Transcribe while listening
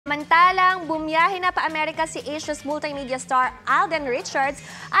Samantalang bumiyahe na pa Amerika si Asia's multimedia star Alden Richards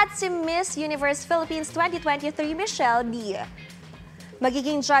at si Miss Universe Philippines 2023 Michelle Dee.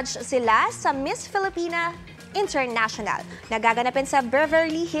 Magiging judge sila sa Miss Filipinas International na gaganapin sa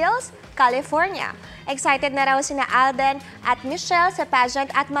Beverly Hills, California. Excited na raw sina Alden at Michelle sa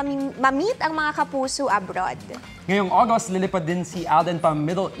pageant at mamit ang mga kapuso abroad. Ngayong August, lilipad din si Alden pa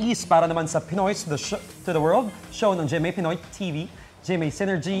Middle East para naman sa Pinoy to the World show ng GMA Pinoy TV, GMA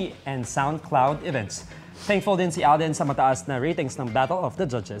Synergy, and SoundCloud events. Thankful din si Alden sa mataas na ratings ng Battle of the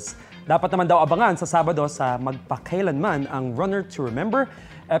Judges. Dapat naman daw abangan sa Sabado sa magpakailanman ang Runner to Remember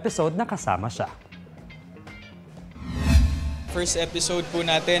episode na kasama siya. First episode po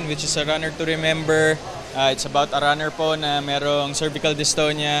natin, which is a Runner to Remember. It's about a runner po na merong cervical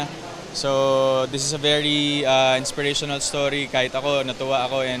dystonia. So this is a very inspirational story. Kahit ako, natuwa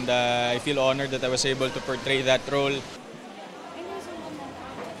ako, and I feel honored that I was able to portray that role.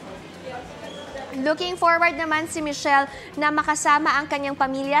 Looking forward naman si Michelle na makasama ang kanyang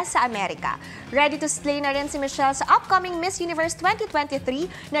pamilya sa Amerika. Ready to slay na rin si Michelle sa upcoming Miss Universe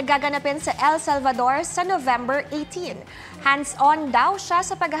 2023 na gaganapin sa El Salvador sa November 18. Hands-on daw siya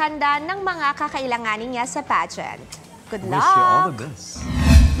sa paghahanda ng mga kakailanganin niya sa pageant. Good luck! Wish you all the best.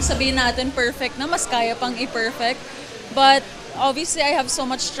 Sabihin natin perfect na, mas kaya pang i-perfect. But obviously, I have so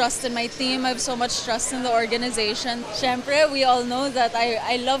much trust in my team. I have so much trust in the organization. Siyempre, we all know that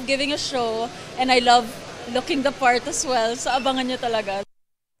I love giving a show and I love looking the part as well. So abangan nyo talaga.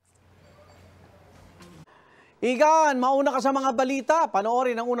 Igan, mauna ka sa mga balita.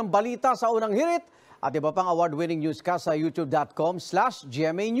 Panoorin ang unang balita sa unang hirit at iba pang award-winning newscast sa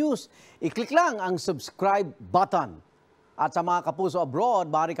youtube.com/GMA News. I-click lang ang subscribe button. At sa mga kapuso abroad,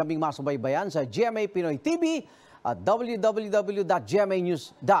 maaari kaming masubaybayan sa GMA Pinoy TV at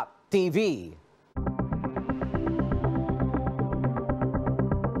www.gmanews.tv.